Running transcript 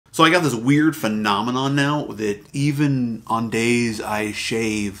So I got this weird phenomenon now that even on days I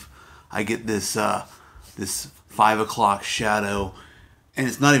shave, I get this this 5 o'clock shadow, and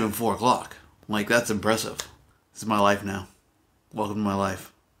it's not even 4 o'clock. Like, that's impressive. This is my life now. Welcome to my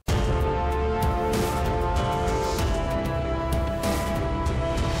life.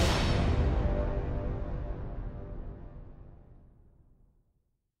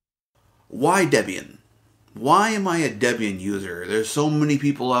 Why Debian? Why am I a Debian user? There's so many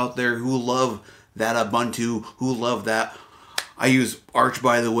people out there who love that Ubuntu, who love that. I use Arch,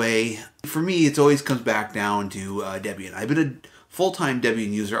 by the way. For me, it always comes back down to Debian. I've been a full-time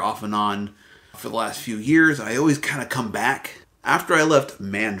Debian user off and on for the last few years. I always kind of come back. After I left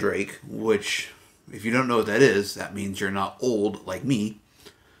Mandrake, which, if you don't know what that is, that means you're not old like me,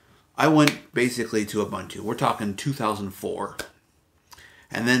 I went basically to Ubuntu. We're talking 2004.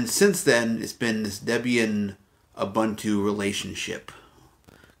 And then since then, it's been this Debian Ubuntu relationship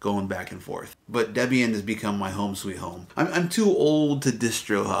going back and forth. But Debian has become my home sweet home. I'm too old to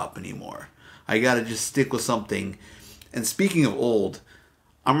distro hop anymore. I gotta just stick with something. And speaking of old,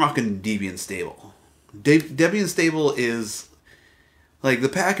 I'm rocking Debian Stable. Debian Stable is, like, the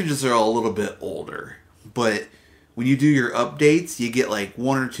packages are all a little bit older. But when you do your updates, you get like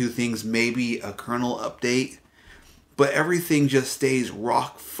 1 or 2 things, maybe a kernel update. But everything just stays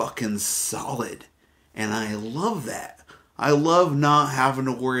rock fucking solid. And I love that. I love not having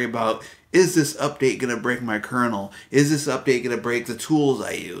to worry about, is this update going to break my kernel? Is this update going to break the tools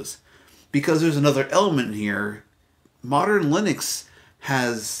I use? Because there's another element here. Modern Linux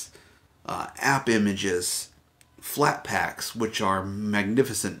has app images, flat packs, which are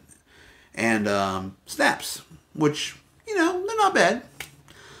magnificent, and snaps, which, you know, they're not bad.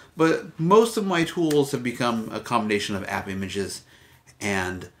 But most of my tools have become a combination of app images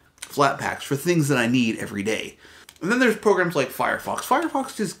and flat packs for things that I need every day. And then there's programs like Firefox.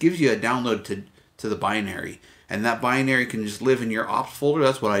 Firefox just gives you a download to the binary. And that binary can just live in your ops folder.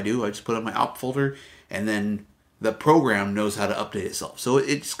 That's what I do. I just put it in my ops folder, and then the program knows how to update itself. So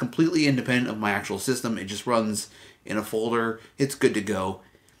it's completely independent of my actual system. It just runs in a folder. It's good to go.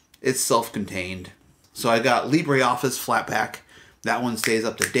 It's self-contained. So I got LibreOffice Flatpak. That one stays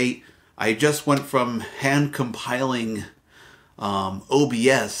up to date. I just went from hand compiling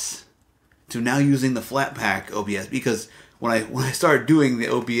OBS to now using the Flatpak OBS, because when I started doing the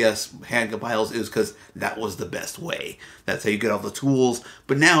OBS hand compiles, it was because that was the best way. That's how you get all the tools.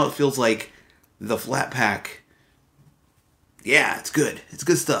 But now it feels like the Flatpak, yeah, it's good. It's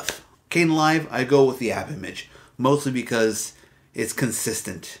good stuff. Kdenlive, I go with the app image, mostly because it's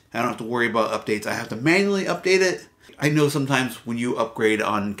consistent. I don't have to worry about updates. I have to manually update it. I know sometimes when you upgrade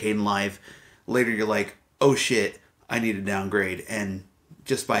on Kdenlive, later you're like, oh shit, I need to downgrade. And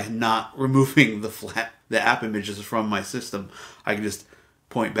just by not removing the app images from my system, I can just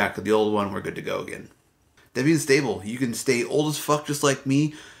point back to the old one. We're good to go again. Debian Stable. You can stay old as fuck just like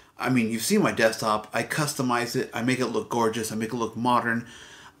me. I mean, you've seen my desktop. I customize it. I make it look gorgeous. I make it look modern.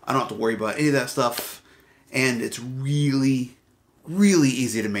 I don't have to worry about any of that stuff. And it's really, really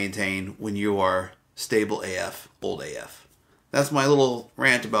easy to maintain when you are stable AF, old AF. That's my little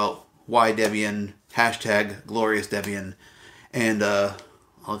rant about why Debian, #glorious Debian, and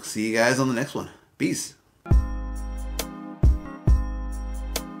I'll see you guys on the next one. Peace.